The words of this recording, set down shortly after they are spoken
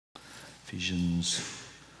Ephesians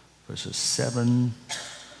verses 7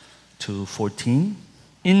 to 14.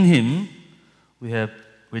 In him we have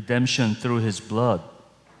redemption through his blood,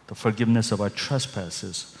 the forgiveness of our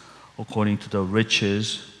trespasses, according to the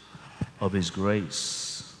riches of his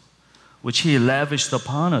grace, which he lavished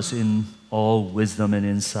upon us in all wisdom and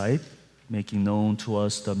insight, making known to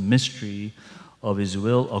us the mystery of his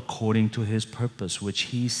will according to his purpose, which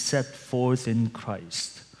he set forth in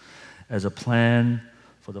Christ as a plan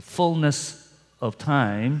for the fullness of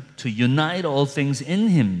time to unite all things in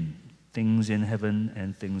him, things in heaven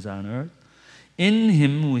and things on earth. In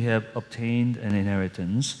him we have obtained an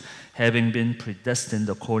inheritance, having been predestined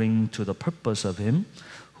according to the purpose of him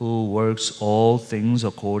who works all things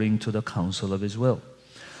according to the counsel of his will,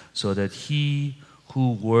 so that he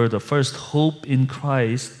who were the first hope in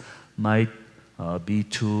Christ might be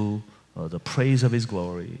to the praise of his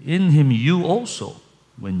glory. In him you also,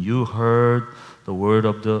 when you heard the word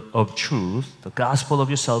of truth, the gospel of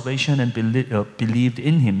your salvation, and believed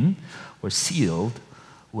in him, were sealed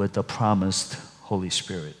with the promised Holy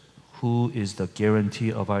Spirit, who is the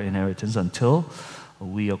guarantee of our inheritance until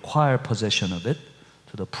we acquire possession of it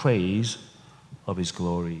to the praise of his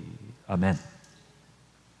glory. Amen.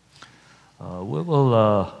 We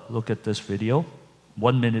will look at this video,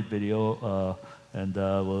 1-minute video, and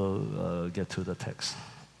we'll get to the text.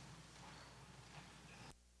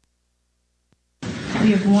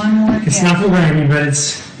 We have one more gift. It's not for Grammy, but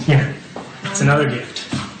it's another gift.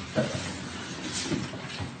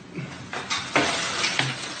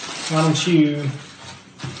 Why don't you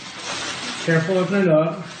careful open it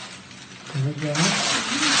up? There we go.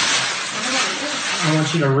 I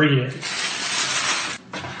want you to read it.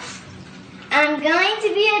 I'm going to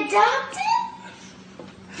be adopted?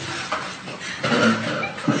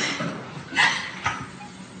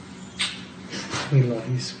 We love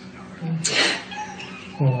you, sweetheart.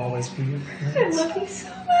 We'll always be your parents. I love you so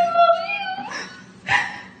much. I love you.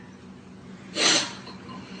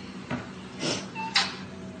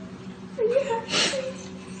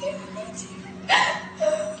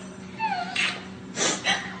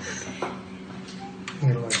 We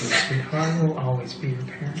love you, sweetheart. We'll always be your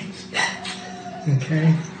parents.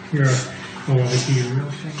 Okay? We'll always be your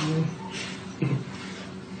real family.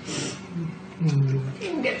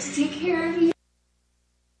 I'm going to take care of you.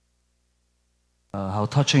 How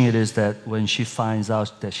touching it is that when she finds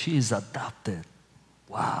out that she is adopted.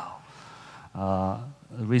 Wow.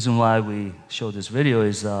 The reason why we show this video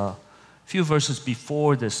is a few verses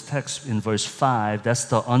before this text in verse 5, that's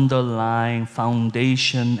the underlying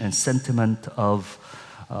foundation and sentiment of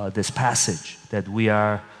this passage, that we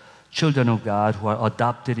are children of God who are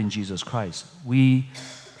adopted in Jesus Christ. We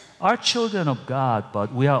are children of God,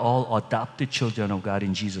 but we are all adopted children of God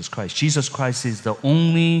in Jesus Christ. Jesus Christ is the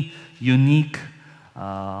only unique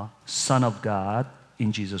Son of God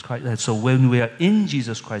in Jesus Christ. And so when we are in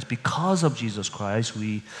Jesus Christ, because of Jesus Christ,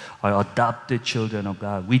 we are adopted children of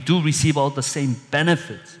God. We do receive all the same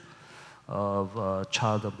benefits of a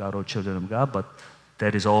child of God or children of God, but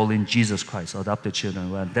that is all in Jesus Christ, adopted children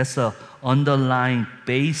of God. That's the underlying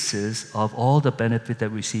basis of all the benefit that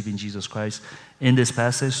we receive in Jesus Christ in this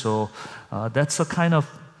passage. So that's a kind of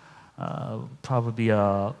probably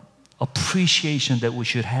a appreciation that we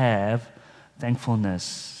should have,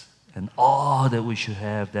 thankfulness and awe that we should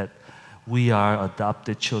have, that we are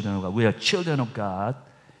adopted children of God. We are children of God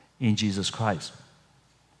in Jesus Christ.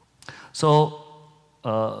 So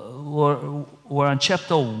we're on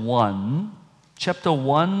chapter 1. Chapter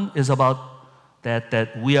 1 is about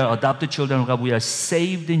that we are adopted children of God. We are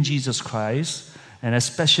saved in Jesus Christ, and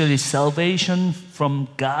especially salvation from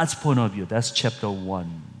God's point of view. That's chapter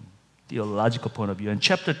 1, theological point of view. And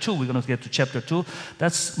chapter 2, we're going to get to chapter 2.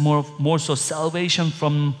 That's more so salvation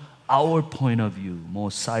from our point of view, more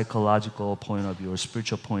psychological point of view or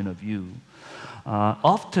spiritual point of view.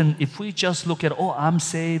 Often, if we just look at, I'm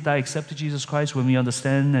saved, I accepted Jesus Christ, when we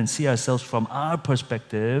understand and see ourselves from our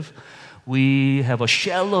perspective, we have a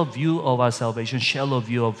shallow view of our salvation, shallow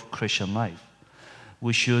view of Christian life.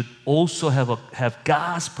 We should also have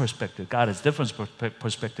God's perspective. God has different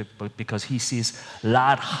perspective because He sees a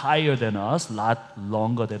lot higher than us, a lot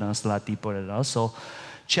longer than us, a lot deeper than us. So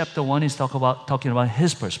chapter 1 is talking about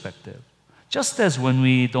His perspective. Just as when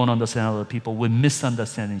we don't understand other people, we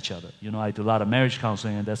misunderstand each other. I do a lot of marriage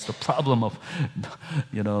counseling, and that's the problem of,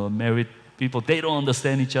 married people. They don't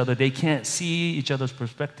understand each other. They can't see each other's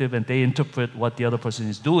perspective, and they interpret what the other person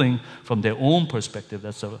is doing from their own perspective.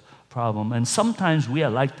 That's a problem. And sometimes we are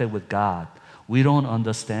like that with God. We don't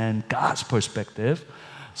understand God's perspective.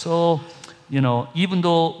 So, even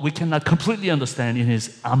though we cannot completely understand in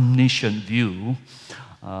His omniscient view,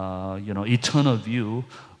 eternal view,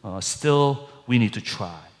 still we need to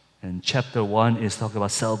try. And chapter 1 is talking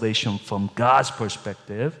about salvation from God's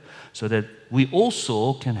perspective, so that we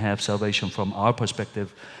also can have salvation from our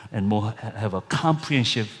perspective and more have a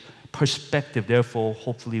comprehensive perspective. Therefore,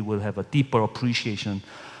 hopefully we'll have a deeper appreciation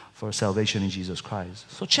for salvation in Jesus Christ.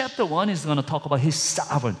 So chapter 1 is going to talk about His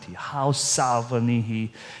sovereignty, how sovereignly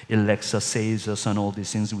He elects us, saves us, and all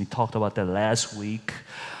these things. We talked about that last week.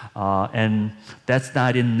 And that's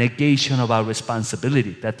not in negation of our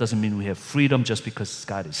responsibility. That doesn't mean we have freedom just because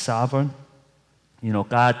God is sovereign. You know,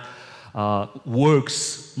 God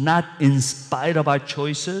works not in spite of our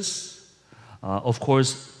choices. Of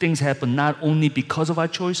course, things happen not only because of our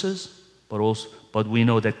choices, but we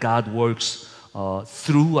know that God works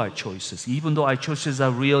through our choices. Even though our choices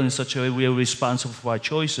are real in such a way, we are responsible for our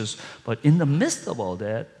choices. But in the midst of all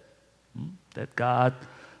that, that God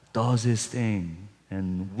does His thing.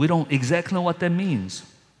 And we don't exactly know what that means,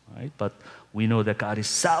 right? But we know that God is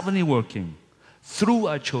sovereignly working through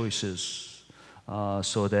our choices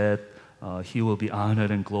so that He will be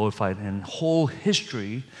honored and glorified. And whole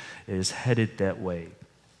history is headed that way.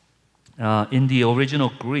 In the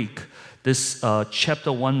original Greek, this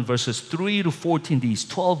chapter 1, verses 3 to 14, these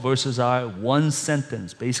 12 verses are one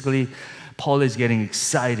sentence. Basically, Paul is getting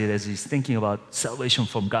excited as he's thinking about salvation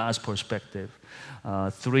from God's perspective.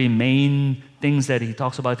 Three main things that he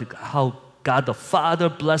talks about: how God the Father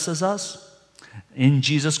blesses us in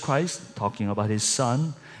Jesus Christ, talking about His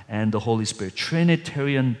Son, and the Holy Spirit.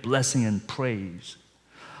 Trinitarian blessing and praise.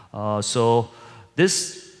 So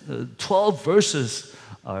this 12 verses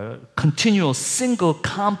are continual, single,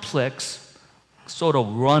 complex, sort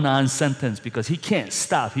of run-on sentence, because he can't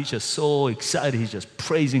stop. He's just so excited. He's just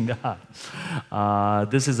praising God.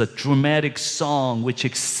 This is a dramatic song which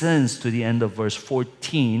extends to the end of verse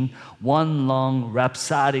 14, one long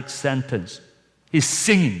rhapsodic sentence. He's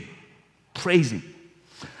singing, praising.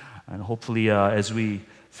 And hopefully as we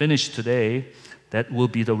finish today, that will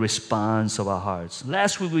be the response of our hearts.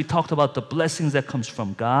 Last week we talked about the blessings that comes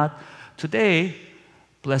from God. Today,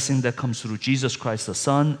 blessing that comes through Jesus Christ the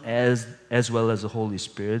Son as well as the Holy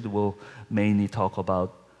Spirit. We'll mainly talk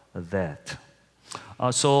about that.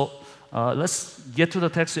 So let's get to the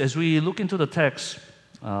text. As we look into the text,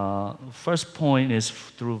 first point is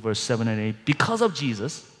through verse 7 and 8. Because of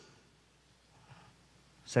Jesus,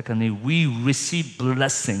 secondly, we receive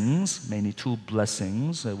blessings, mainly two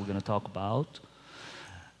blessings that we're going to talk about,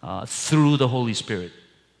 through the Holy Spirit.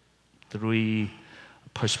 Three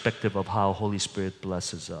perspective of how Holy Spirit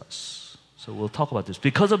blesses us. So we'll talk about this.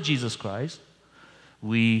 Because of Jesus Christ,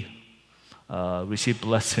 we receive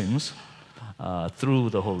blessings through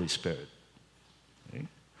the Holy Spirit. Okay?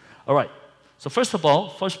 All right. So first of all,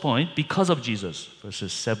 first point, because of Jesus,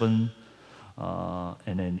 verses 7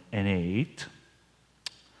 and 8.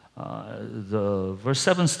 The verse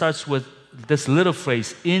 7 starts with this little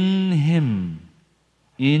phrase, in Him,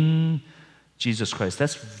 in Jesus Christ.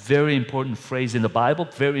 That's a very important phrase in the Bible,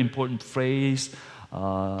 very important phrase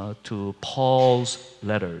to Paul's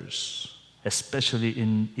letters, especially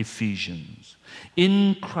in Ephesians.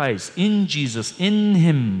 In Christ, in Jesus, in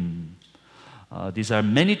Him. These are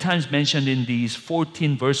many times mentioned in these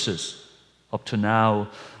 14 verses up to now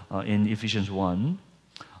in Ephesians 1.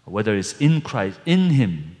 Whether it's in Christ, in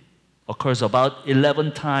Him, occurs about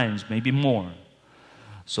 11 times, maybe more.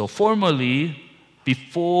 So formerly,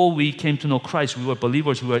 before we came to know Christ, we were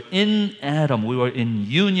believers. We were in Adam. We were in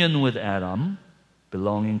union with Adam,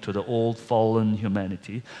 belonging to the old fallen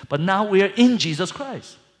humanity. But now we are in Jesus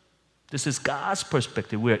Christ. This is God's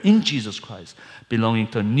perspective. We are in Jesus Christ, belonging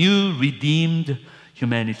to a new redeemed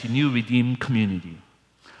humanity, new redeemed community.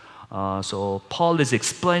 So Paul is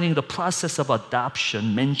explaining the process of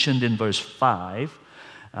adoption mentioned in verse 5.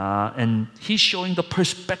 And he's showing the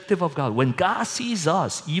perspective of God. When God sees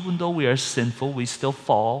us, even though we are sinful, we still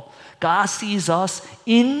fall, God sees us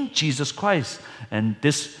in Jesus Christ. And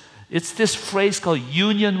it's this phrase called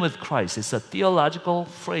union with Christ. It's a theological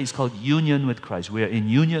phrase called union with Christ. We are in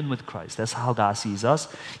union with Christ. That's how God sees us.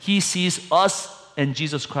 He sees us and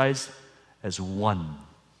Jesus Christ as one.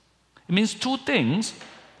 It means two things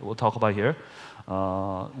that we'll talk about here.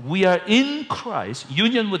 We are in Christ.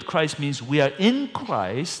 Union with Christ means we are in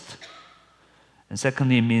Christ. And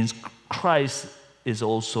secondly, it means Christ is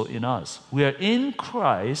also in us. We are in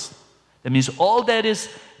Christ. That means all that is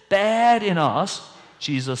bad in us,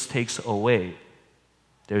 Jesus takes away.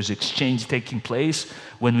 There's exchange taking place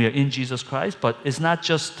when we are in Jesus Christ, but it's not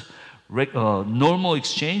just normal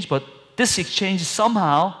exchange, but this exchange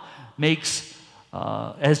somehow makes,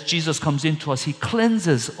 as Jesus comes into us, He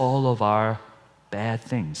cleanses all of our bad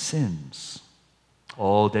things, sins,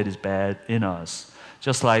 all that is bad in us.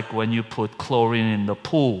 Just like when you put chlorine in the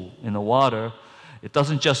pool, in the water, it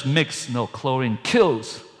doesn't just mix. No, chlorine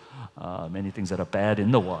kills many things that are bad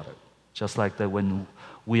in the water. Just like that when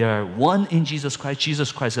we are one in Jesus Christ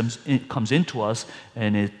comes into us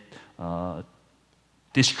and it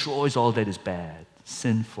destroys all that is bad,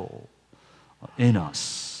 sinful in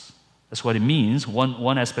us. That's what it means,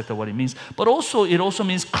 one aspect of what it means. But also, it also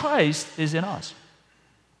means Christ is in us.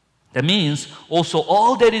 That means also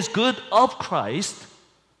all that is good of Christ,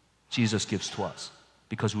 Jesus gives to us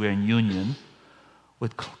because we are in union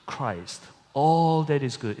with Christ. All that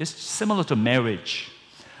is good. It's similar to marriage.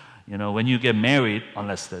 You know, when you get married,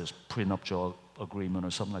 unless there's prenuptial agreement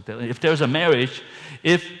or something like that. If there's a marriage,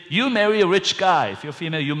 if you marry a rich guy, if you're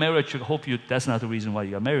female, you marry that's not the reason why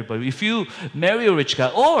you got married, but if you marry a rich guy,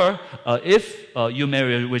 or if you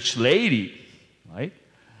marry a rich lady, right,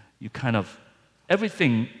 you kind of,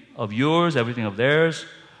 everything of yours, everything of theirs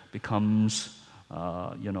becomes,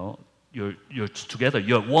 you're together.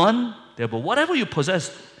 You're one, but whatever you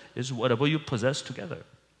possess is whatever you possess together.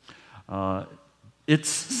 It's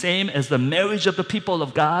same as the marriage of the people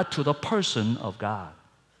of God to the person of God.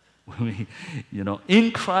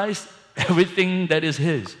 In Christ, everything that is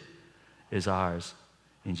His is ours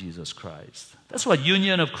in Jesus Christ. That's what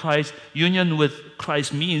union with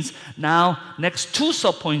Christ means. Now, next two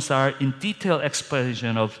subpoints are in detailed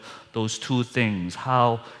explanation of those two things.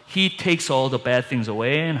 How He takes all the bad things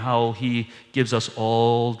away and how He gives us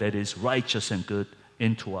all that is righteous and good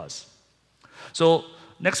into us. So,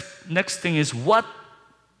 next thing is what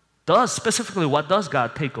does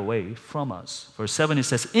God take away from us? Verse 7, it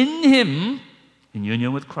says, in Him, in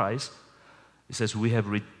union with Christ, it says we have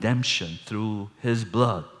redemption through His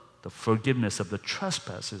blood, the forgiveness of the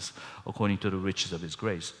trespasses according to the riches of His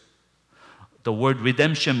grace. The word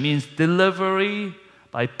redemption means delivery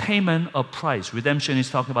by payment of price. Redemption is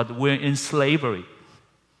talking about we're in slavery.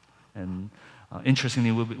 And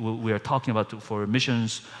interestingly, we are talking about, for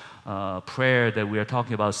missions prayer, that we are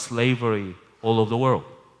talking about slavery all over the world.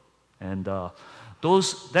 And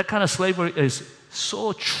that kind of slavery is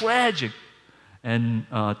so tragic and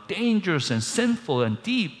dangerous and sinful and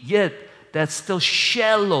deep, yet that's still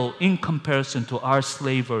shallow in comparison to our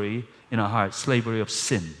slavery in our heart, slavery of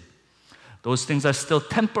sin. Those things are still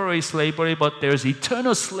temporary slavery, but there's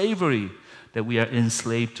eternal slavery that we are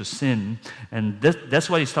enslaved to sin. And that's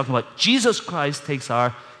what he's talking about. Jesus Christ takes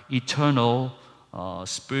our eternal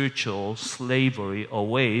spiritual slavery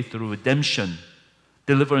away through redemption.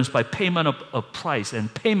 Deliverance by payment of price,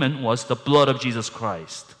 and payment was the blood of Jesus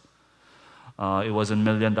Christ. It wasn't $1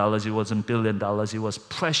 million, it wasn't $1 billion, it was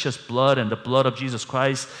precious blood, and the blood of Jesus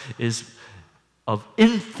Christ is of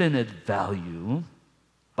infinite value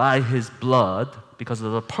by His blood, because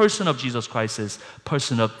of the person of Jesus Christ is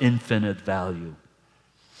person of infinite value.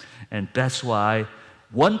 And that's why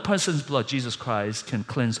one person's blood, Jesus Christ, can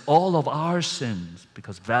cleanse all of our sins,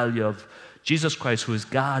 because value of Jesus Christ, who is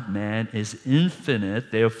God-man, is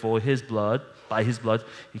infinite. Therefore, by His blood,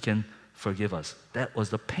 He can forgive us. That was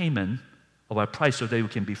the payment of our price so that we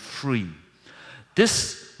can be free.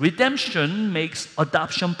 This redemption makes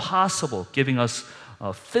adoption possible, giving us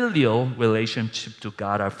a filial relationship to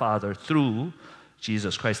God our Father through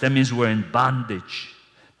Jesus Christ. That means we're in bondage.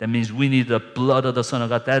 That means we need the blood of the Son of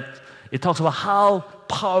God. It talks about how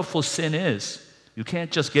powerful sin is. You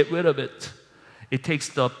can't just get rid of it. It takes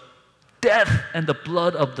the death and the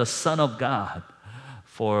blood of the Son of God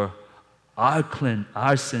for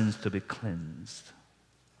our sins to be cleansed.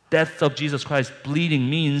 Death of Jesus Christ, bleeding,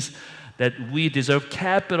 means that we deserve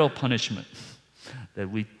capital punishment, that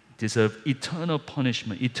we deserve eternal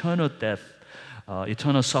punishment, eternal death,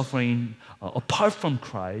 eternal suffering apart from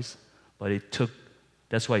Christ. But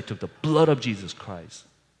that's why it took the blood of Jesus Christ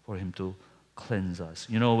for Him to cleanse us.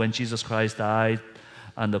 You know, when Jesus Christ died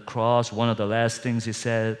on the cross, one of the last things He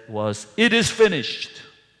said was, "It is finished."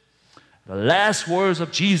 The last words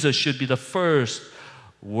of Jesus should be the first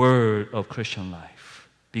word of Christian life,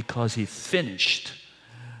 because He finished.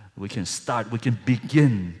 We can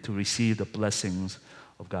begin to receive the blessings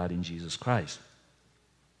of God in Jesus Christ.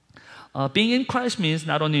 Being in Christ means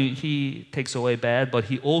not only He takes away bad, but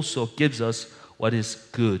He also gives us what is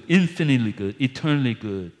good, infinitely good, eternally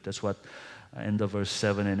good. That's what end of verse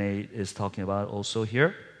 7 and 8 is talking about also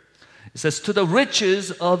here. It says, to the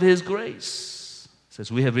riches of His grace. It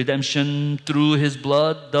says, we have redemption through His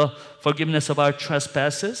blood, the forgiveness of our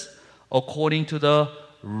trespasses, according to the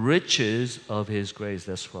riches of His grace.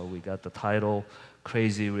 That's why we got the title,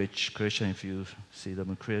 Crazy Rich Christian. If you see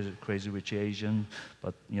them, Crazy Rich Asian,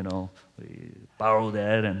 but we borrow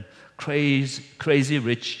that, and Crazy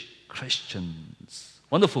Rich Christians.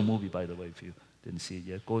 Wonderful movie, by the way. If you didn't see it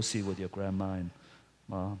yet, go see with your grandma and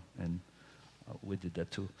and we did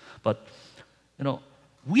that too. But,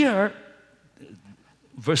 we are,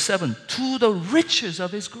 verse 7, to the riches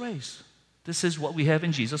of His grace. This is what we have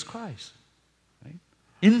in Jesus Christ. Right?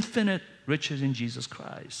 Infinite riches in Jesus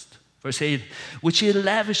Christ. Verse 8, which He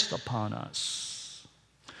lavished upon us.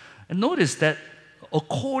 And notice that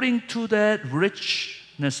according to that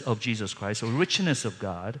richness of Jesus Christ, or richness of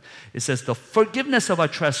God, it says the forgiveness of our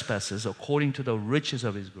trespasses according to the riches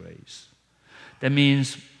of His grace. That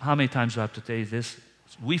means, how many times do I have to say this?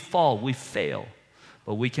 We fall, we fail,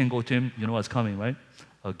 but we can go to Him, you know what's coming, right?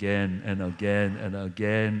 Again and again and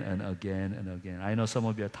again and again and again. I know some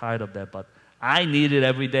of you are tired of that, but I need it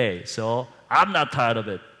every day, so I'm not tired of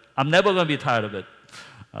it. I'm never going to be tired of it.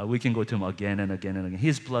 We can go to Him again and again and again.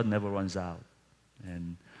 His blood never runs out.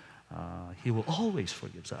 And He will always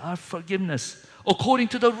forgive us. Our forgiveness according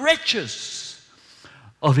to the riches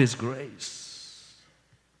of His grace.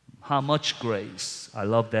 How much grace. I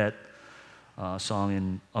love that song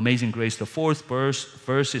in Amazing Grace. The fourth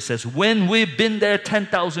verse, it says, when we've been there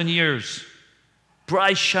 10,000 years,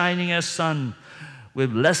 bright shining as sun,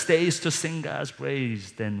 with less days to sing God's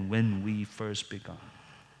praise than when we first begun.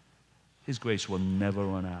 His grace will never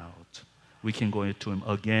run out. We can go to Him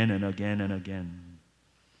again and again and again.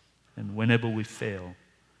 And whenever we fail,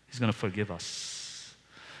 He's going to forgive us.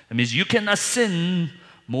 That means you cannot sin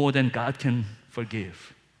more than God can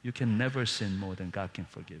forgive. You can never sin more than God can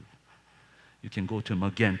forgive. You can go to Him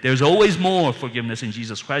again. There's always more forgiveness in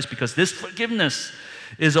Jesus Christ because this forgiveness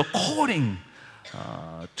is according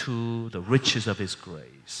to the riches of His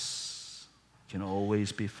grace. You can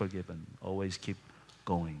always be forgiven, always keep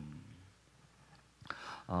going.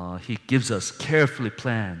 He gives us carefully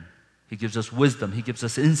planned. He gives us wisdom. He gives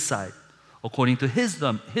us insight according to His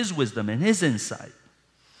wisdom and His insight.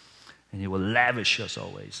 And He will lavish us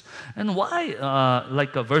always. And why,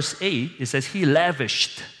 verse 8, it says He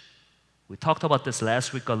lavished. We talked about this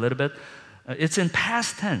last week a little bit. It's in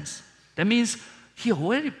past tense. That means He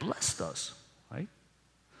already blessed us, right?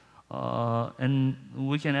 And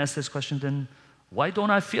we can ask this question then, why don't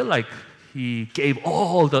I feel like He gave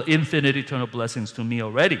all the infinite eternal blessings to me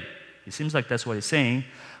already? It seems like that's what He's saying.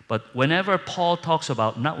 But whenever Paul talks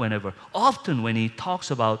about, not whenever, often when he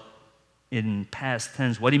talks about in past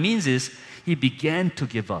tense, what he means is He began to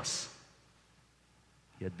give us.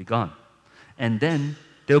 He had begun. And then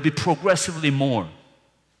there will be progressively more.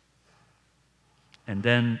 And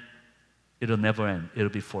then it'll never end. It'll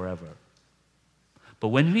be forever. But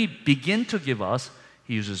when He begin to give us,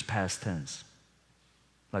 He uses past tense.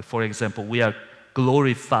 Like for example, we are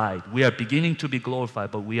glorified. We are beginning to be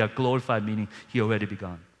glorified, but we are glorified meaning He already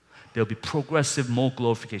begun. There'll be progressive more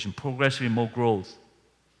glorification, progressively more growth.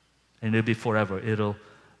 And it'll be forever. It'll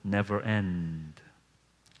never end.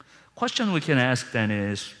 Question we can ask then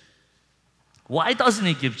is, why doesn't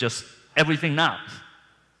He give just everything now?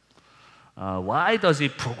 Why does He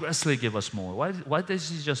progressively give us more? Why does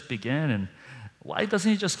He just begin? And why doesn't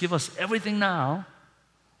He just give us everything now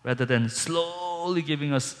rather than slowly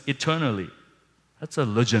giving us eternally? That's a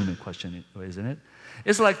legitimate question, isn't it?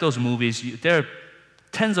 It's like those movies. There are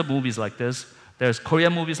tens of movies like this. There's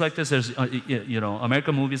Korean movies like this. There's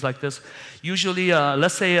American movies like this. Usually,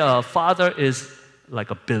 let's say a father is like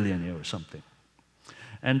a billionaire or something,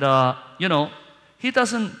 and he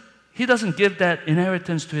doesn't give that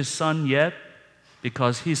inheritance to his son yet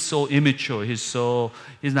because he's so immature. He's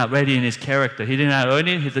not ready in his character. He did not earn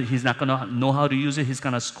it. He's not going to know how to use it. He's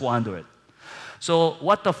going to squander it. So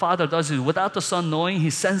what the father does is, without the son knowing, he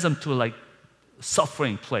sends him to like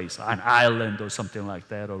suffering place, an island or something like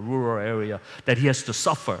that, or rural area that he has to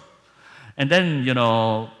suffer. And then,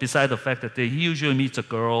 beside the fact that he usually meets a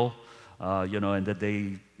girl, and that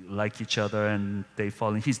they like each other and they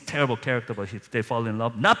fall in. He's a terrible character, but they fall in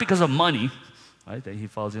love, not because of money, right? That he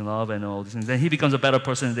falls in love and all these things. Then he becomes a better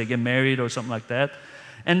person and they get married or something like that.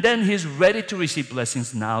 And then he's ready to receive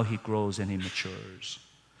blessings. Now he grows and he matures.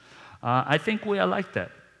 I think we are like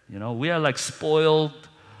that. We are like spoiled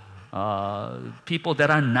people that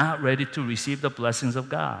are not ready to receive the blessings of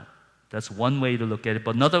God. That's one way to look at it.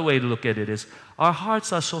 But another way to look at it is our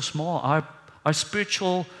hearts are so small. Our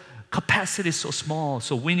spiritual capacity is so small.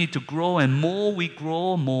 So we need to grow, and more we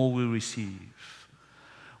grow, more we receive.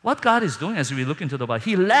 What God is doing as we look into the Bible,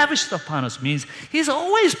 He lavished upon us means He's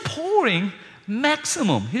always pouring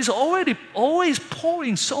maximum. He's always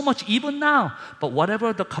pouring so much even now. But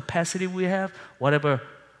whatever the capacity we have, whatever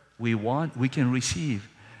we want, we can receive.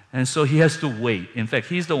 And so He has to wait. In fact,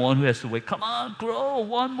 He's the one who has to wait. Come on, grow,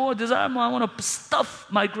 one more, desire more. I want to stuff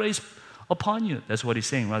my grace upon you. That's what He's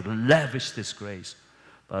saying, right? Lavish this grace.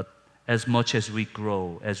 But as much as we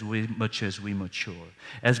grow, much as we mature,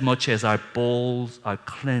 as much as our bowls are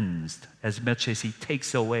cleansed, as much as He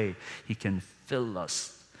takes away, He can fill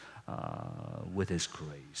us with His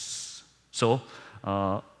grace. So,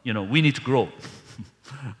 we need to grow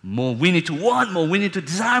more. We need to want more. We need to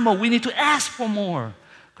desire more. We need to ask for more,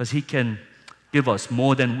 because He can give us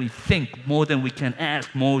more than we think, more than we can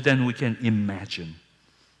ask, more than we can imagine.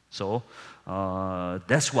 So,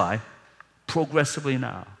 that's why progressively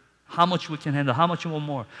now, how much we can handle, how much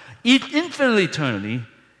more, infinitely, eternally,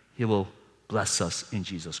 He will bless us in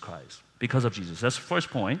Jesus Christ because of Jesus. That's the first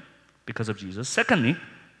point, because of Jesus. Secondly,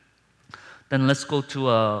 then let's go to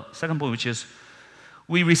a second point, which is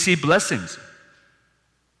we receive blessings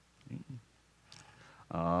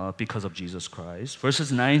because of Jesus Christ. Verses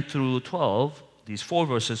 9 through 12, these 4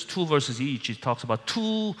 verses, 2 verses each, it talks about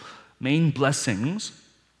 2 main blessings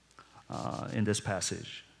in this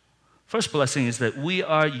passage. First blessing is that we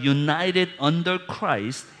are united under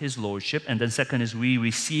Christ, His Lordship. And then second is we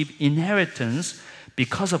receive inheritance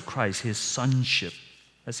because of Christ, His Sonship.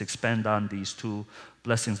 Let's expand on these 2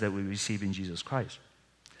 blessings that we receive in Jesus Christ.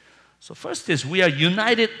 So first is we are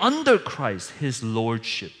united under Christ, His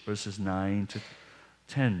Lordship. Verses 9 to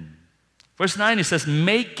 10. Verse 9, it says,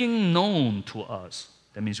 making known to us.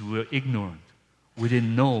 That means we were ignorant. We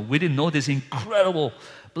didn't know this incredible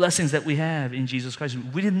blessings that we have in Jesus Christ.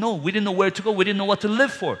 We didn't know where to go. We didn't know what to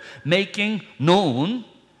live for. Making known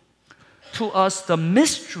to us the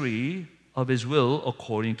mystery of His will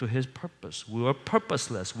according to His purpose. We were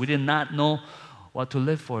purposeless. We did not know what to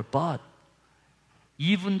live for. But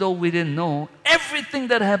even though we didn't know, everything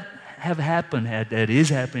that have happened, that is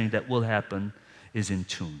happening, that will happen, is in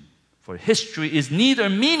tune. For history is neither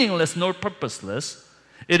meaningless nor purposeless.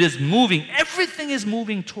 It is moving. Everything is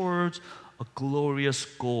moving towards a glorious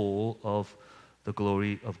goal of the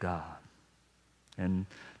glory of God. And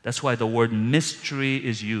that's why the word mystery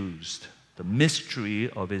is used. The mystery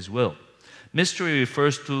of His will. Mystery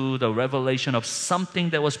refers to the revelation of something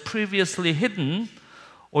that was previously hidden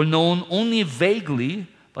or known only vaguely,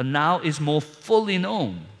 but now is more fully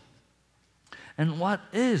known. And what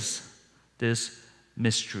is this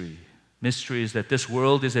mystery? Mystery is that this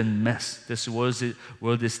world is in mess. This world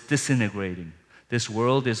is disintegrating. This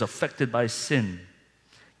world is affected by sin.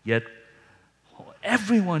 Yet,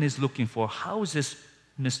 everyone is looking for, how is this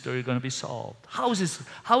mystery going to be solved? How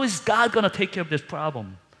is God going to take care of this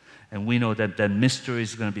problem? And we know that that mystery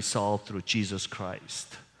is going to be solved through Jesus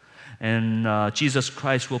Christ. And Jesus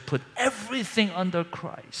Christ will put everything under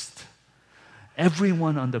Christ.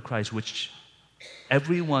 Everyone under Christ, which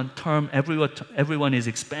everyone is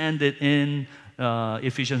expanded in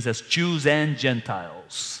Ephesians as Jews and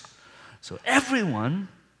Gentiles. So everything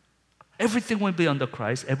will be under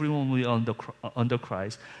Christ, everyone will be under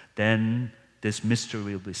Christ, then this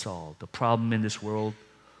mystery will be solved. The problem in this world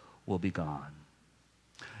will be gone.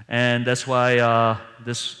 And that's why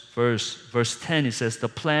this verse 10, it says, the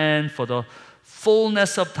plan for the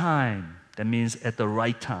fullness of time. That means at the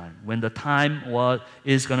right time, when the time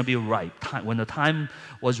is going to be ripe. When the time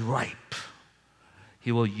was ripe,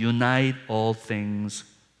 He will unite all things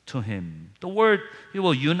to Him. The word, He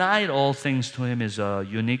will unite all things to Him, is a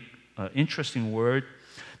unique, interesting word.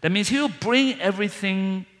 That means He will bring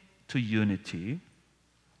everything to unity.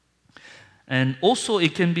 And also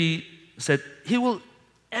it can be said, He will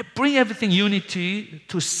bring everything unity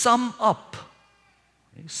to sum up.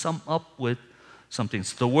 Okay? Sum up with something.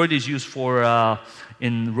 So the word is used for,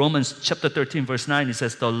 in Romans chapter 13, verse 9, it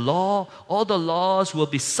says, all the laws will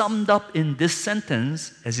be summed up in this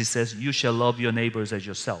sentence, as it says, you shall love your neighbors as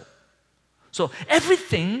yourself. So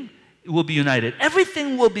everything will be united.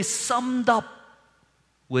 Everything will be summed up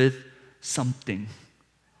with something.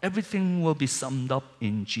 Everything will be summed up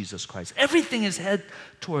in Jesus Christ. Everything is head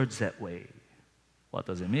towards that way. What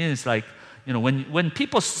does it mean? It's like, when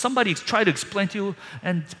somebody try to explain to you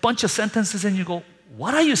and a bunch of sentences and you go,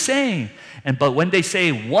 what are you saying? But when they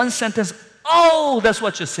say one sentence, oh, that's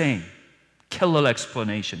what you're saying. Killer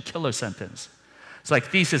explanation, killer sentence. It's like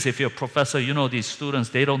thesis. If you're a professor, these students,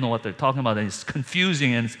 they don't know what they're talking about and it's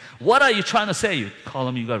confusing. And what are you trying to say? You call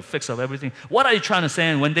them, you got to fix up everything. What are you trying to say?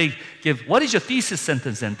 And when they give, what is your thesis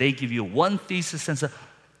sentence? And they give you one thesis sentence.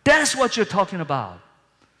 That's what you're talking about.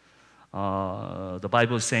 The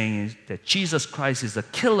Bible is saying that Jesus Christ is a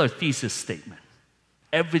killer thesis statement.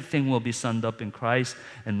 Everything will be summed up in Christ.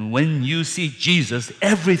 And when you see Jesus,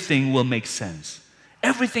 everything will make sense.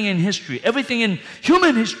 Everything in history, everything in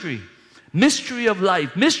human history, mystery of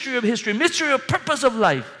life, mystery of history, mystery of purpose of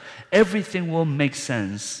life, everything will make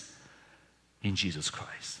sense in Jesus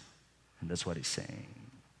Christ. And that's what He's saying.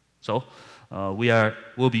 So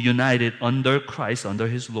we'll be united under Christ, under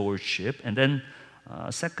His lordship. And then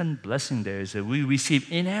second blessing there is that we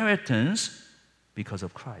receive inheritance because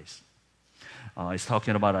of Christ. It's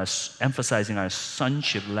talking about us emphasizing our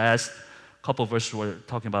sonship. Last couple of verses were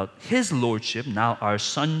talking about His lordship, now our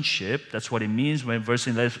sonship. That's what it means when verse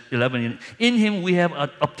 11, in Him we have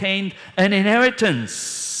obtained an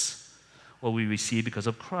inheritance, what we receive because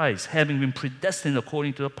of Christ, having been predestined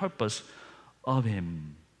according to the purpose of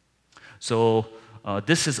Him. So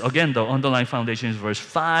this is, again, the underlying foundation is verse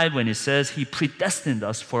 5 when it says He predestined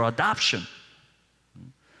us for adoption.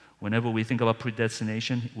 Whenever we think about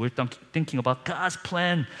predestination, we're thinking about God's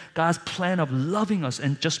plan of loving us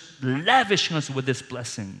and just lavishing us with His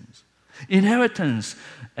blessings. Inheritance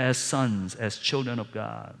as sons, as children of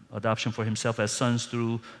God. Adoption for Himself as sons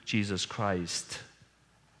through Jesus Christ.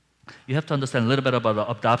 You have to understand a little bit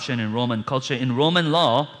about adoption in Roman culture. In Roman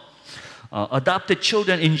law, adopted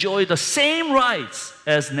children enjoy the same rights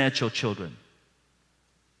as natural children.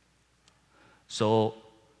 So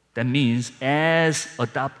that means as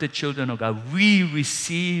adopted children of God, we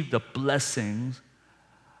receive the blessings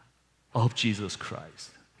of Jesus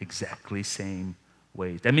Christ. Exactly same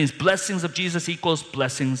way. That means blessings of Jesus equals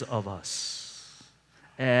blessings of us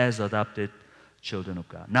as adopted children of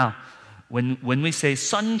God. Now, when we say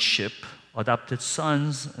sonship, adopted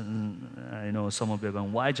sons, I know some of you are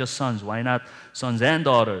going, why just sons? Why not sons and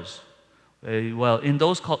daughters? Well, in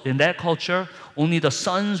that culture, only the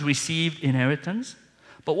sons received inheritance.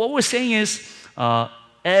 But what we're saying is,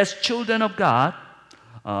 as children of God,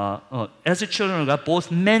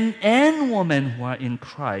 both men and women who are in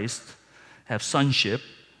Christ have sonship,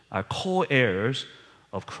 are co-heirs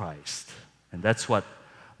of Christ. And that's what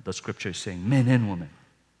the scripture is saying, men and women.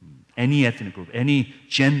 Any ethnic group, any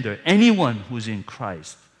gender, anyone who's in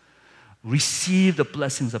Christ, receive the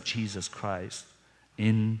blessings of Jesus Christ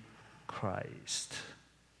in Christ.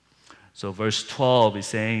 So verse 12 is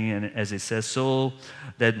saying, and as it says, so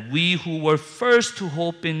that we who were first to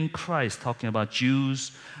hope in Christ, talking about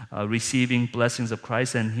Jews receiving blessings of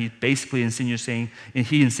Christ, and he basically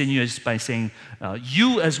insinuates by saying,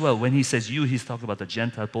 you as well. When he says you, he's talking about the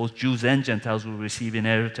Gentiles, both Jews and Gentiles will receive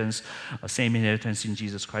inheritance, same inheritance in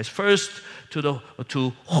Jesus Christ. First,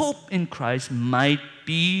 to hope in Christ might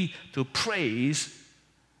be to praise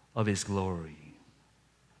of His glory.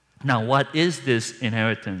 Now, what is this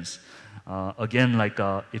inheritance? Again,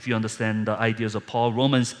 if you understand the ideas of Paul,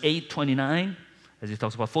 Romans 8:29, as he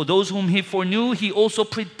talks about, for those whom He foreknew, He also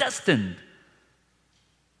predestined.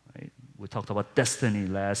 Right? We talked about destiny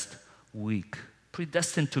last week.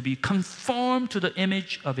 Predestined to be conformed to the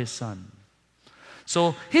image of His Son.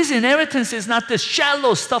 So His inheritance is not this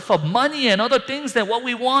shallow stuff of money and other things that what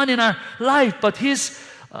we want in our life, but His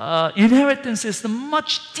inheritance is the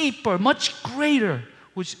much deeper, much greater,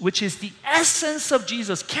 which is the essence of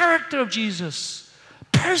Jesus, character of Jesus,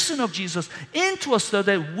 person of Jesus, into us so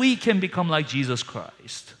that we can become like Jesus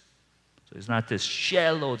Christ. So it's not this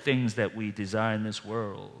shallow things that we desire in this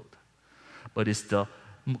world, but it's the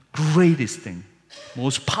greatest thing,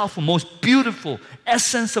 most powerful, most beautiful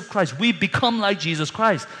essence of Christ. We become like Jesus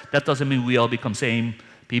Christ. That doesn't mean we all become same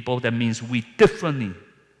people. That means we differently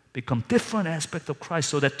become different aspects of Christ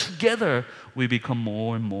so that together we become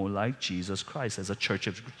more and more like Jesus Christ as a church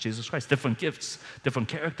of Jesus Christ. Different gifts, different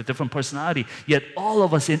character, different personality, yet all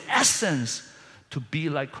of us in essence to be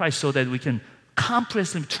like Christ so that we can comprehend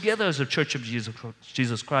Him together as a church of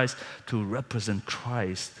Jesus Christ to represent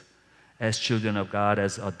Christ as children of God,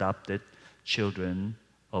 as adopted children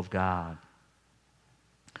of God.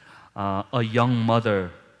 A young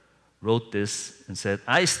mother wrote this and said,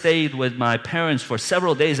 I stayed with my parents for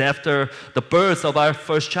several days after the birth of our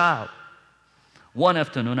first child. One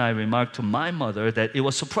afternoon, I remarked to my mother that it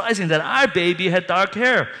was surprising that our baby had dark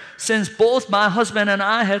hair, since both my husband and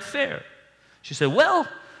I had fair. She said, well,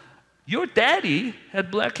 your daddy had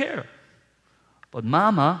black hair. But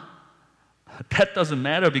Mama, that doesn't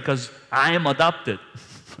matter because I am adopted.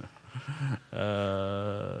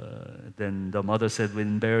 Then the mother said with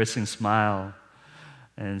an embarrassing smile,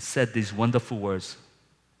 and said these wonderful words,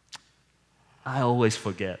 I always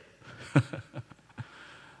forget.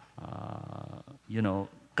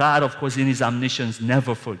 God, of course, in His omniscience,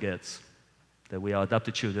 never forgets that we are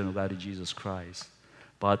adopted children of God in Jesus Christ.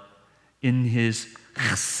 But in His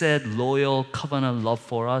chesed, loyal, covenant love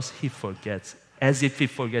for us, He forgets. As if He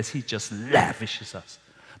forgets, He just lavishes us.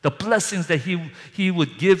 The blessings that He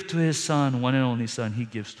would give to His Son, one and only Son, He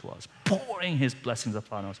gives to us, pouring His blessings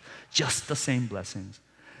upon us, just the same blessings.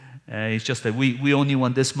 It's just that we only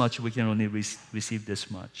want this much, we can only receive this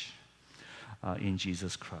much in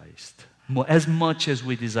Jesus Christ. as much as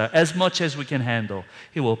we desire, as much as we can handle.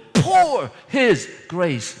 He will pour His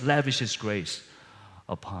grace, lavish His grace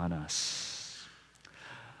upon us.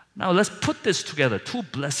 Now let's put this together, two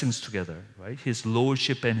blessings together, right? His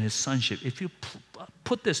lordship and His sonship. If you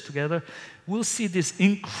put this together, we'll see this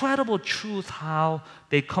incredible truth, how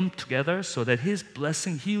they come together so that His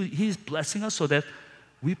blessing, He's blessing us so that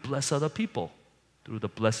we bless other people through the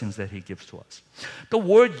blessings that He gives to us. The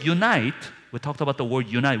word unite, we talked about the word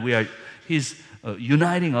unite. He's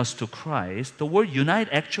uniting us to Christ. The word unite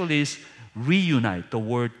actually is reunite.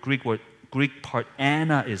 The Greek part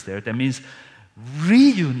ana is there. That means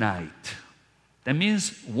reunite. That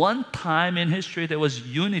means one time in history there was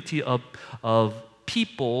unity of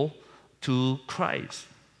people to Christ.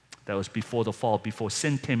 That was before the fall, before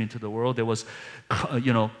sin came into the world. There was,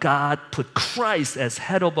 God put Christ as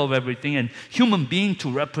head above everything and human being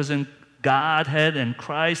to represent Godhead and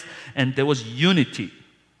Christ, and there was unity.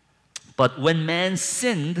 But when man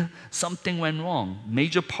sinned, something went wrong.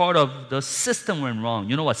 Major part of the system went wrong.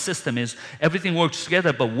 You know what system is? Everything works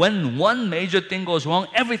together, but when one major thing goes wrong,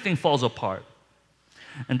 everything falls apart.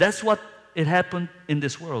 And that's what it happened in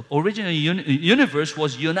this world. Originally, universe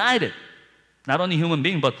was united. Not only human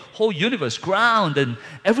being, but whole universe, ground, and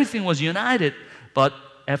everything was united. But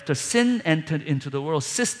after sin entered into the world,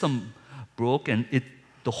 system broke, and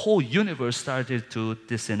the whole universe started to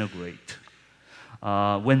disintegrate.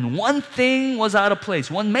 When one thing was out of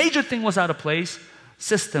place, one major thing was out of place,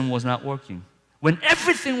 system was not working. When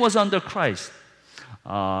everything was under Christ,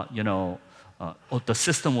 the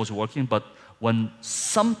system was working, but when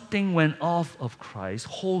something went off of Christ,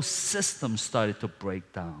 whole system started to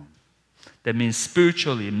break down. That means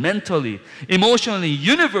spiritually, mentally, emotionally,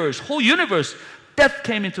 whole universe, death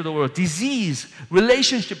came into the world, disease,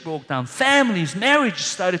 relationship broke down, families, marriage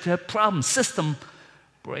started to have problems, system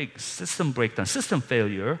breakdown, system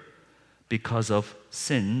failure because of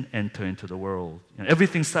sin enter into the world.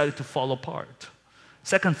 Everything started to fall apart.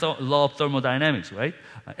 Second law of thermodynamics, right?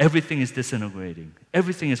 Everything is disintegrating.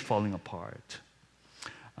 Everything is falling apart.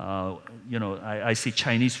 I see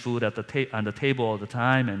Chinese food on the table all the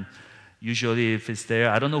time, and usually if it's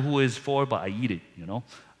there, I don't know who it's for, but I eat it,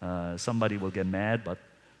 somebody will get mad, but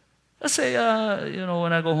let's say,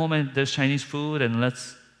 when I go home and there's Chinese food and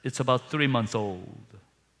it's about 3 months old.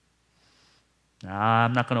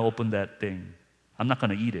 I'm not going to open that thing. I'm not going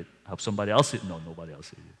to eat it. I hope somebody else eat it. No, nobody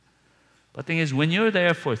else eat it. But the thing is, when you're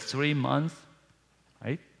there for 3 months,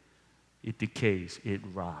 right, it decays, it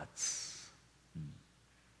rots.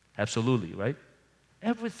 Absolutely, right?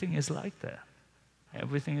 Everything is like that.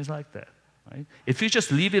 Everything is like that, right? If you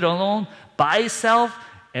just leave it alone by itself,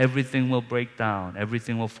 everything will break down.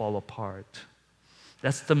 Everything will fall apart.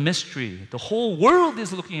 That's the mystery. The whole world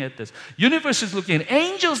is looking at this. Universe is looking at it.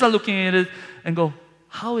 Angels are looking at it and go,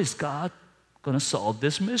 how is God going to solve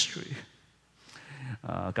this mystery?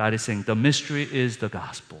 God is saying the mystery is the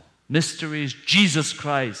gospel. Mystery is Jesus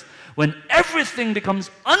Christ. When everything becomes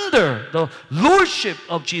under the lordship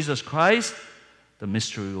of Jesus Christ, the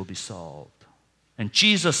mystery will be solved. And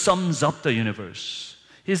Jesus sums up the universe.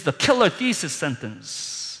 He's the killer thesis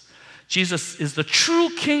sentence. Jesus is the true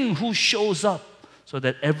king who shows up so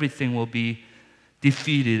that everything will be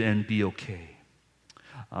defeated and be okay.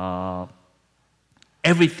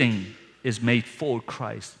 Everything is made for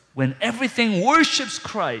Christ. When everything worships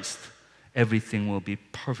Christ, everything will be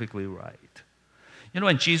perfectly right.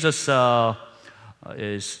 When Jesus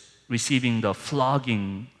is receiving the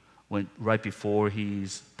flogging right before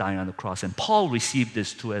he's dying on the cross, and Paul received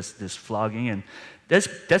this too as this flogging, and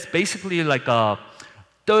that's basically like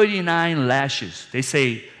 39 lashes. They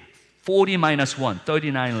say 40 minus 1,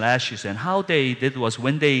 39 lashes. And how they did was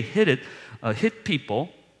when they hit people,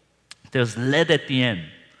 there's lead at the end.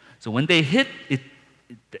 So when they hit,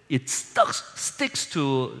 it sticks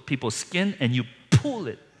to people's skin, and you pull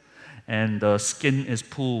it, and the skin is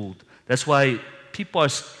pulled. That's why people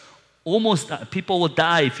will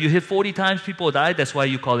die. If you hit 40 times, people will die. That's why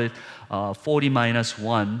you call it 40 minus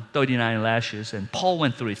 1, 39 lashes. And Paul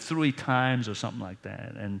went through it 3 times or something like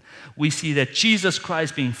that. And we see that Jesus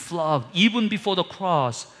Christ being flogged, even before the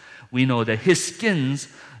cross, we know that his skins,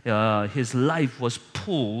 his life was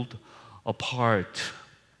pulled apart,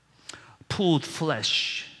 pulled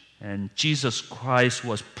flesh. And Jesus Christ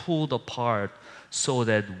was pulled apart so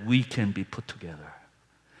that we can be put together.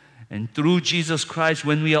 And through Jesus Christ,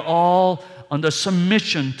 when we are all under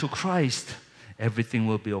submission to Christ, everything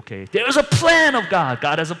will be okay. There is a plan of God.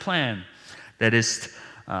 God has a plan that is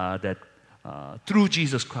through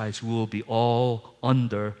Jesus Christ, we will be all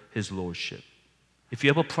under his lordship. If you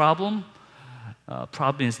have a problem,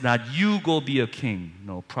 problem is not you go be a king.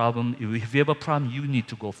 No problem. If you have a problem, you need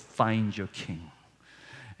to go find your king.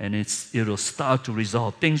 And it'll start to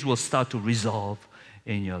resolve. Things will start to resolve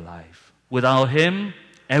in your life. Without him,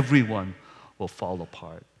 everyone will fall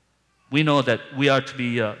apart. We know that we are to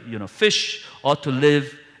be, fish ought to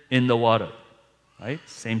live in the water, right?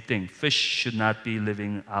 Same thing. Fish should not be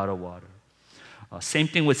living out of water. Same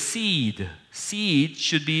thing with seed. Seed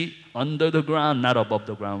should be under the ground, not above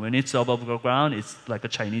the ground. When it's above the ground, it's like a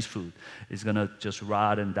Chinese food. It's going to just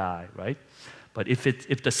rot and die, right? But if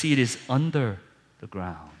the seed is under the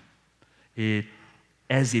ground,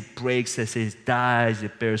 as it breaks, as it dies,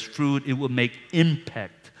 it bears fruit, it will make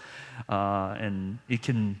impact. And it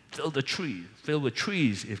can fill with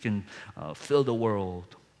trees. It can fill the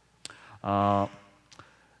world.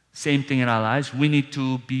 Same thing in our lives. We need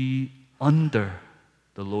to be under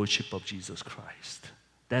the lordship of Jesus Christ.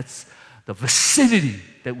 That's the vicinity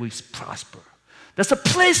that we prosper. That's the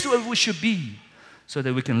place where we should be so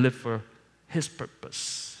that we can live for his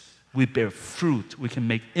purpose. We bear fruit. We can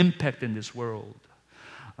make impact in this world.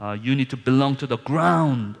 You need to belong to the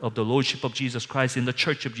ground of the lordship of Jesus Christ in the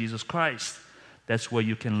church of Jesus Christ. That's where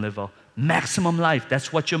you can live a maximum life.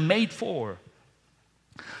 That's what you're made for.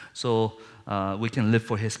 So we can live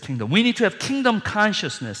for his kingdom. We need to have kingdom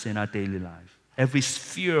consciousness in our daily life. Every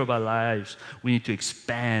sphere of our lives, we need to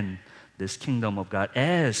expand this kingdom of God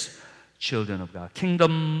as children of God.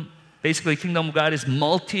 Kingdom of God is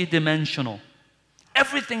multidimensional.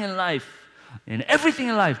 Everything in life,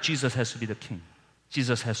 Jesus has to be the king.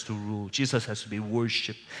 Jesus has to rule. Jesus has to be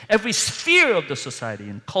worshipped. Every sphere of the society,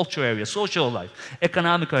 in culture area, social life,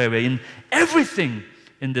 economic area, in everything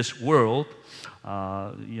in this world,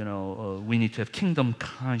 we need to have kingdom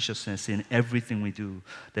consciousness in everything we do,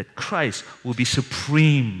 that Christ will be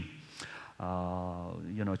supreme.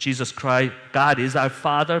 Jesus Christ, God is our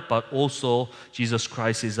Father, but also Jesus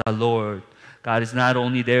Christ is our Lord. God is not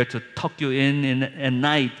only there to tuck you in at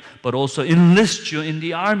night, but also enlist you in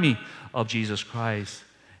the army of Jesus Christ.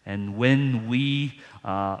 And when we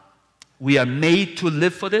are made to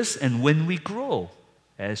live for this, and when we grow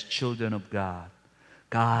as children of God,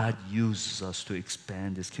 God uses us to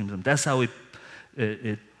expand his kingdom. That's how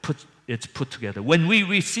it's put together. When we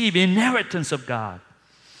receive inheritance of God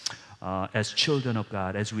as children of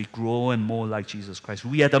God, as we grow and more like Jesus Christ,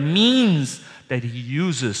 we are the means that he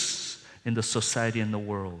uses in the society and the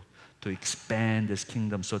world to expand his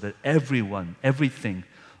kingdom so that everything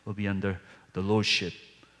will be under the lordship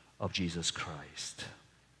of Jesus Christ.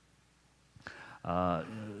 We're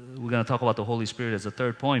going to talk about the Holy Spirit as a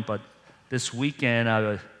third point, but this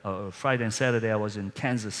weekend, Friday and Saturday, I was in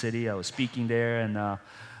Kansas City. I was speaking there, and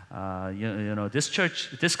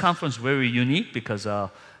this conference is very unique because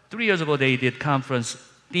 3 years ago they did conference.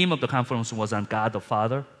 Theme of the conference was on God the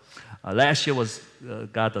Father. Last year was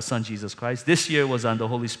God the Son, Jesus Christ. This year was on the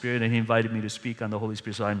Holy Spirit, and he invited me to speak on the Holy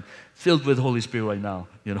Spirit. So I'm filled with Holy Spirit right now,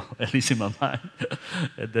 at least in my mind.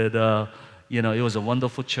 And then, it was a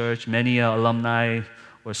wonderful church. Many alumni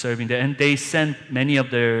were serving there, and they sent many of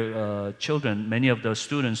their children, many of the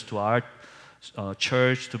students to our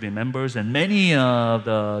church to be members, and many of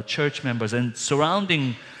the church members and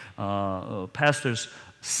surrounding pastors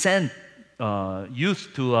sent youth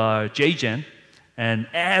to our JGen. And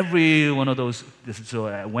every one of those,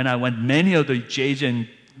 so when I went, many of the JGen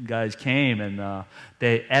guys came, and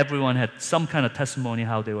everyone had some kind of testimony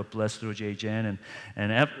how they were blessed through JGen,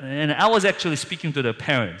 and I was actually speaking to their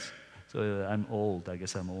parents. So I'm old, I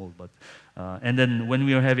guess I'm old, but and then when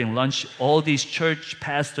we were having lunch, all these church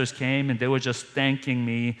pastors came, and they were just thanking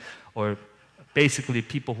me, or basically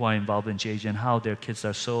people who are involved in JGen, how their kids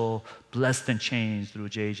are so blessed and changed through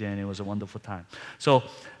JGen. It was a wonderful time. So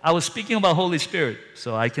I was speaking about Holy Spirit,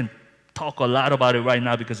 so I can talk a lot about it right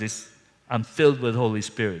now because I'm filled with Holy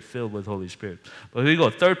Spirit, But here we go,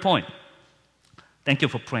 third point. Thank you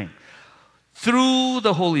for praying. Through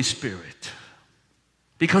the Holy Spirit,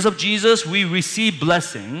 because of Jesus, we receive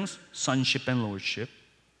blessings, sonship and lordship,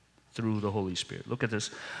 through the Holy Spirit. Look at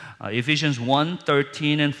this. Ephesians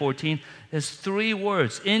 1:13 and 14. There's 3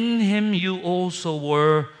 words. In him you also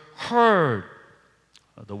were heard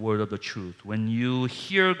the word of the truth. When you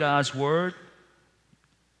hear God's word,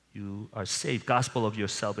 you are saved. Gospel of your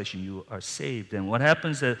salvation, you are saved. And what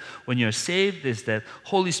happens that when you're saved is that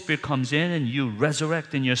Holy Spirit comes in and you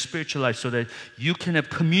resurrect in your spiritual life so that you can have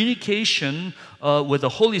communication with the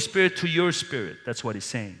Holy Spirit to your spirit. That's what he's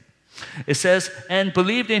saying. It says, and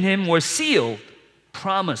believed in him were sealed,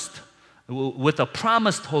 promised, with a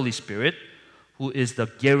promised Holy Spirit, who is the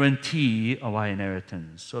guarantee of our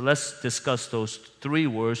inheritance. So let's discuss those 3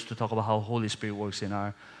 words to talk about how Holy Spirit works in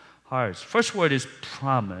our hearts. First word is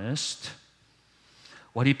promised.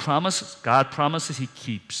 What He promises, God promises, He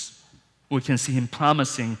keeps. We can see Him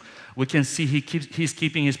promising. We can see He's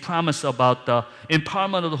keeping His promise about the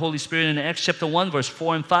empowerment of the Holy Spirit. In Acts chapter 1, verse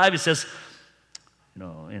 4 and 5, it says,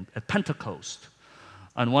 at Pentecost,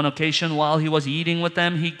 on one occasion while He was eating with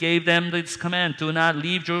them, He gave them this command, do not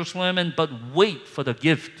leave Jerusalem, but wait for the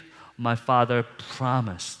gift my Father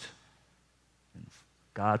promised.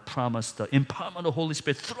 God promised the empowerment of the Holy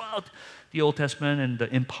Spirit throughout the Old Testament, and the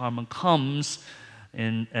empowerment comes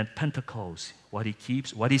at Pentecost. What He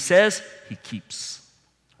keeps, what He says, He keeps.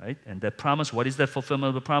 Right? And that promise, what is that fulfillment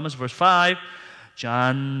of the promise? Verse 5,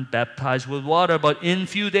 John baptized with water, but in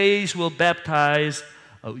few days you will be baptized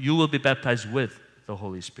with the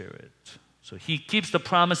Holy Spirit. So He keeps the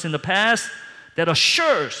promise in the past that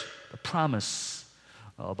assures the promise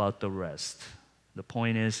about the rest. The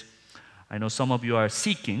point is, I know some of you are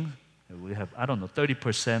seeking. We have,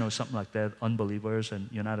 30% or something like that, unbelievers, and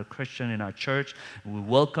you're not a Christian in our church. We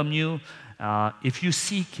welcome you. If you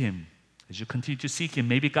seek Him, as you continue to seek Him,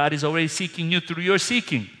 maybe God is already seeking you through your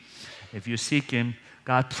seeking. If you seek Him,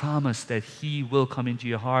 God promised that He will come into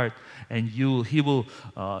your heart, and He will,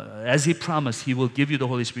 as He promised, He will give you the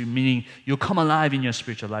Holy Spirit, meaning you'll come alive in your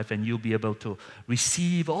spiritual life, and you'll be able to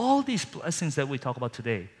receive all these blessings that we talk about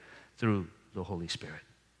today through the Holy Spirit.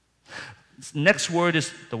 Next word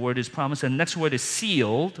is, the word is promised, and next word is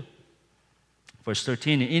sealed. Verse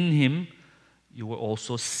 13, in Him you were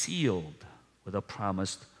also sealed with a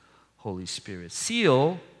promised Holy Spirit.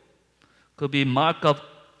 Seal could be mark of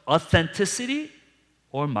authenticity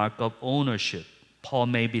or mark of ownership. Paul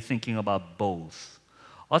may be thinking about both.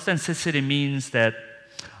 Authenticity means that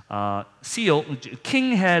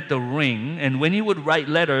king had the ring, and when he would write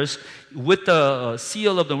letters with the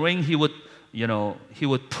seal of the ring, he would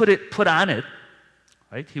put on it,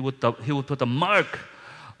 right? He would put the mark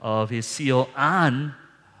of his seal on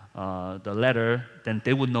the letter. Then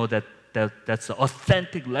they would know that's the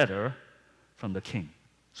authentic letter from the king.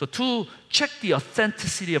 So to check the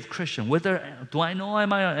authenticity of Christian, do I know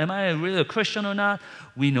am I really a Christian or not?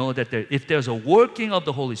 We know that if there's a working of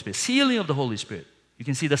the Holy Spirit, sealing of the Holy Spirit, you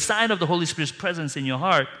can see the sign of the Holy Spirit's presence in your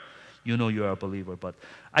heart, you know you are a believer. But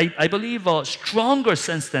I believe a stronger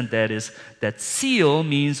sense than that is that seal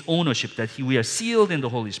means ownership, that we are sealed in the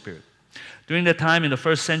Holy Spirit. During that time in the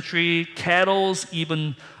first century, cattle,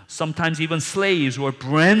 sometimes even slaves were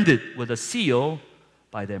branded with a seal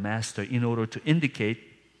by their master in order to indicate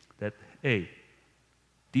that, hey,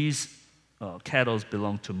 these cattle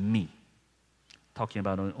belong to me. Talking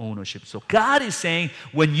about ownership. So God is saying,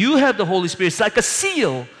 when you have the Holy Spirit, it's like a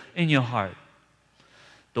seal in your heart.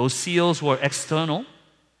 Those seals were external,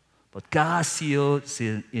 but God's seal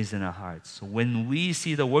is in our hearts. So when we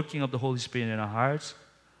see the working of the Holy Spirit in our hearts,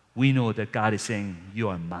 we know that God is saying, you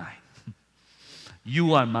are mine.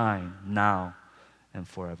 You are mine now and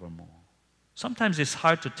forevermore. Sometimes it's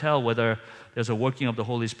hard to tell whether there's a working of the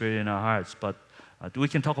Holy Spirit in our hearts, but we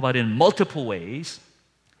can talk about it in multiple ways.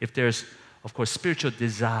 If there's, of course, spiritual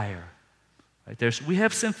desire. Right? We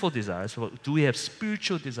have sinful desires. So do we have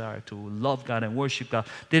spiritual desire to love God and worship God?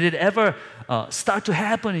 Did it ever start to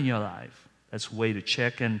happen in your life? That's a way to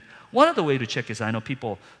check. And one of the ways to check is, I know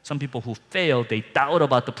some people who fail, they doubt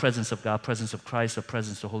about the presence of God, presence of Christ, the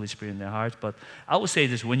presence of the Holy Spirit in their hearts. But I would say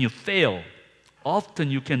this, when you fail,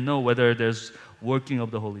 often you can know whether there's working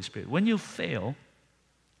of the Holy Spirit. When you fail,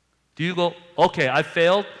 do you go, okay, I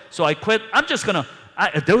failed, so I quit.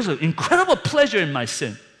 There was an incredible pleasure in my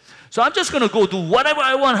sin. So I'm just going to go do whatever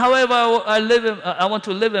I want, however I want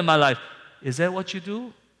to live in my life. Is that what you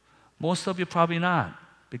do? Most of you probably not,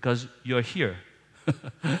 because you're here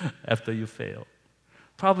after you fail.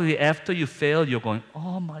 Probably after you fail, you're going,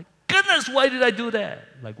 oh my goodness, why did I do that?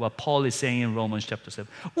 Like what Paul is saying in Romans chapter 7.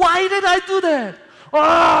 Why did I do that?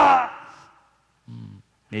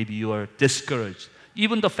 Maybe you are discouraged.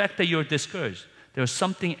 Even the fact that you're discouraged, there's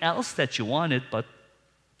something else that you wanted, but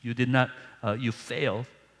you did not, you failed.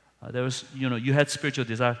 You had spiritual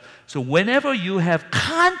desire. So whenever you have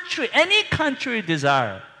any contrary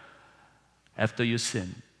desire, after you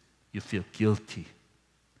sin, you feel guilty.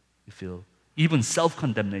 You feel even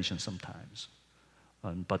self-condemnation sometimes.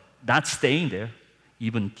 But not staying there,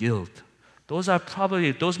 even guilt. Those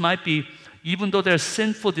might be, even though they're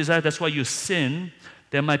sinful desire, that's why you sin,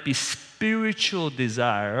 there might be spiritual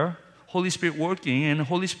desire, Holy Spirit working, and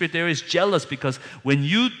Holy Spirit there is jealous, because when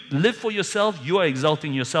you live for yourself, you are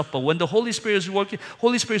exalting yourself. But when the Holy Spirit is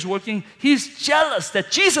working, He's jealous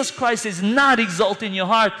that Jesus Christ is not exalting your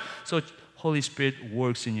heart. So Holy Spirit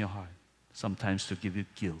works in your heart, sometimes to give you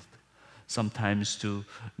guilt, sometimes to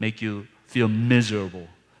make you feel miserable,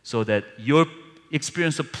 so that your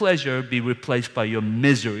experience of pleasure be replaced by your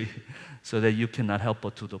misery. so that you cannot help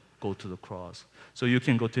but go to the cross. So you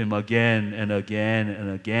can go to Him again and again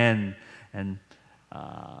and again. And,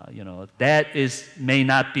 that may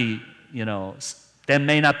not be, that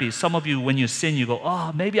may not be. Some of you, when you sin, you go,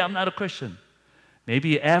 oh, maybe I'm not a Christian.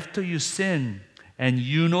 Maybe after you sin, and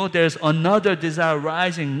there's another desire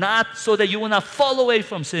rising, not so that you will not fall away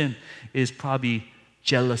from sin, is probably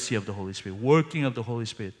jealousy of the Holy Spirit, working of the Holy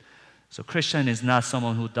Spirit. So Christian is not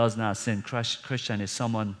someone who does not sin. Christian is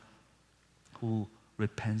someone who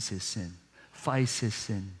repents his sin, fights his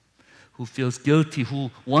sin, who feels guilty,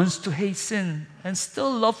 who wants to hate sin, and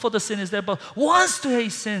still love for the sin is there, but wants to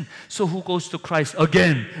hate sin. So who goes to Christ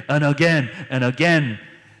again and again and again.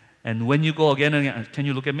 And when you go again and again, can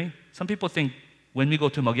you look at me? Some people think when we go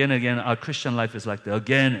to Him again and again, our Christian life is like the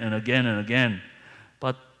again and again and again.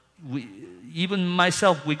 But even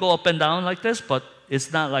myself, we go up and down like this, but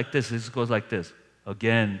it's not like this. It goes like this,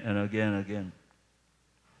 again and again and again.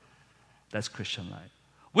 That's Christian life.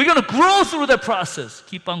 We're going to grow through the process.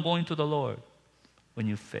 Keep on going to the Lord when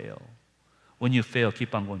you fail. When you fail,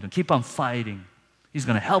 keep on going to Him. Keep on fighting. He's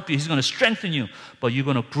going to help you. He's going to strengthen you. But you're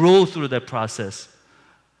going to grow through that process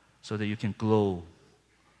so that you can glow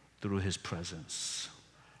through His presence.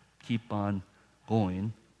 Keep on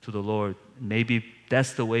going to the Lord. Maybe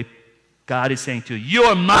that's the way God is saying to you,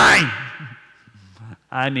 you're mine.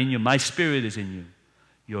 I'm in you. My Spirit is in you.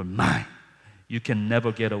 You're mine. You can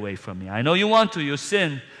never get away from me. I know you want to, you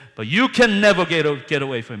sin, but you can never get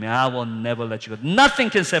away from me. I will never let you go. Nothing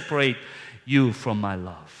can separate you from my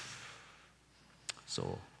love.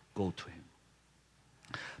 So go to Him.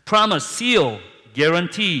 Promise, seal,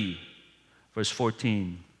 guarantee. Verse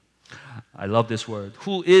 14. I love this word.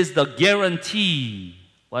 Who is the guarantee?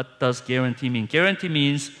 What does guarantee mean? Guarantee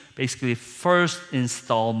means basically first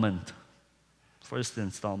installment. First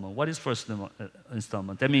installment. What is first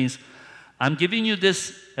installment? That means I'm giving you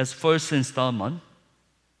this as first installment,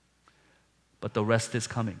 but the rest is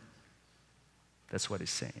coming. That's what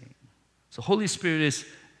it's saying. So Holy Spirit is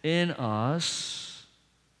in us.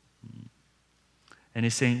 And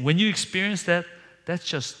He's saying, when you experience that, that's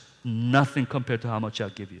just nothing compared to how much I'll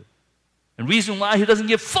give you. And the reason why He doesn't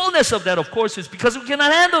give fullness of that, of course, is because we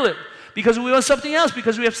cannot handle it. Because we want something else.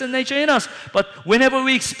 Because we have sin nature in us. But whenever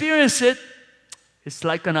we experience it, it's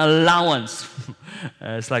like an allowance.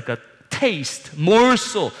 It's like a taste,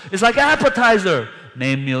 morsel. It's like appetizer.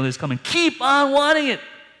 Main meal is coming. Keep on wanting it.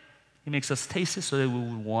 He makes us taste it so that we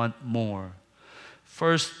will want more.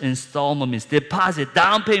 First installment means deposit,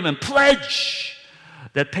 down payment, pledge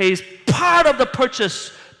that pays part of the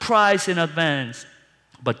purchase price in advance,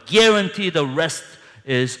 but guarantee the rest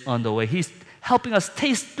is on the way. He's helping us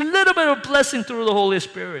taste a little bit of blessing through the Holy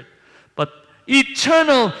Spirit, but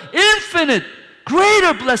eternal, infinite,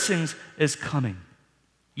 greater blessings is coming.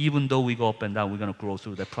 Even though we go up and down, we're going to grow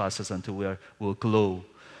through that process until we'll glow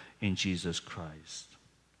in Jesus Christ.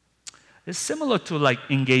 It's similar to like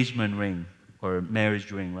engagement ring or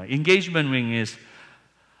marriage ring, right? Engagement ring is,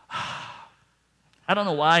 I don't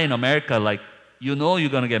know why in America, like, you're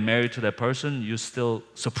going to get married to that person, you still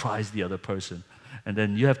surprise the other person. And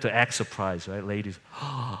then you have to act surprised, right, ladies?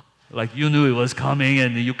 Like you knew it was coming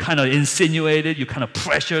and you kind of insinuated, you kind of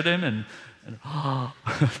pressured him and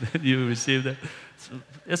then you received it. So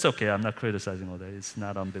it's okay, I'm not criticizing all that. It's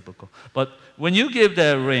not unbiblical. But when you give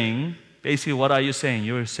that ring, basically what are you saying?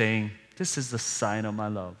 You're saying, this is the sign of my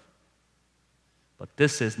love. But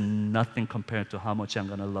this is nothing compared to how much I'm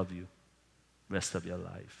going to love you rest of your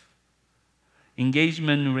life.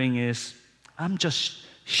 Engagement ring is, I'm just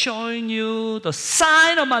showing you the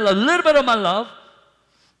sign of my love, a little bit of my love,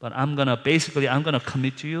 but I'm going to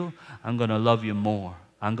commit to you. I'm going to love you more.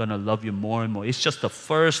 I'm going to love you more and more. It's just the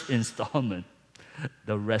first installment.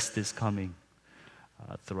 The rest is coming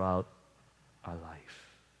throughout our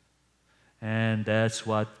life. And that's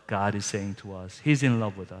what God is saying to us. He's in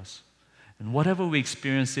love with us. And whatever we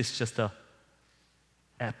experience is just an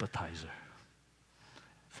appetizer.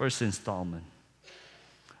 First installment.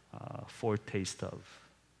 Foretaste of.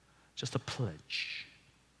 Just a pledge.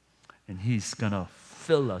 And He's going to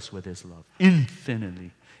fill us with His love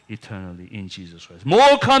infinitely, eternally in Jesus Christ.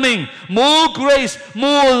 More coming, more grace,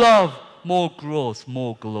 more love, more growth,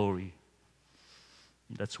 more glory.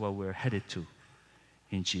 That's what we're headed to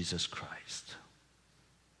in Jesus Christ.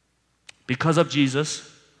 Because of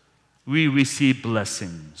Jesus, we receive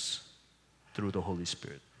blessings through the Holy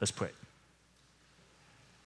Spirit. Let's pray.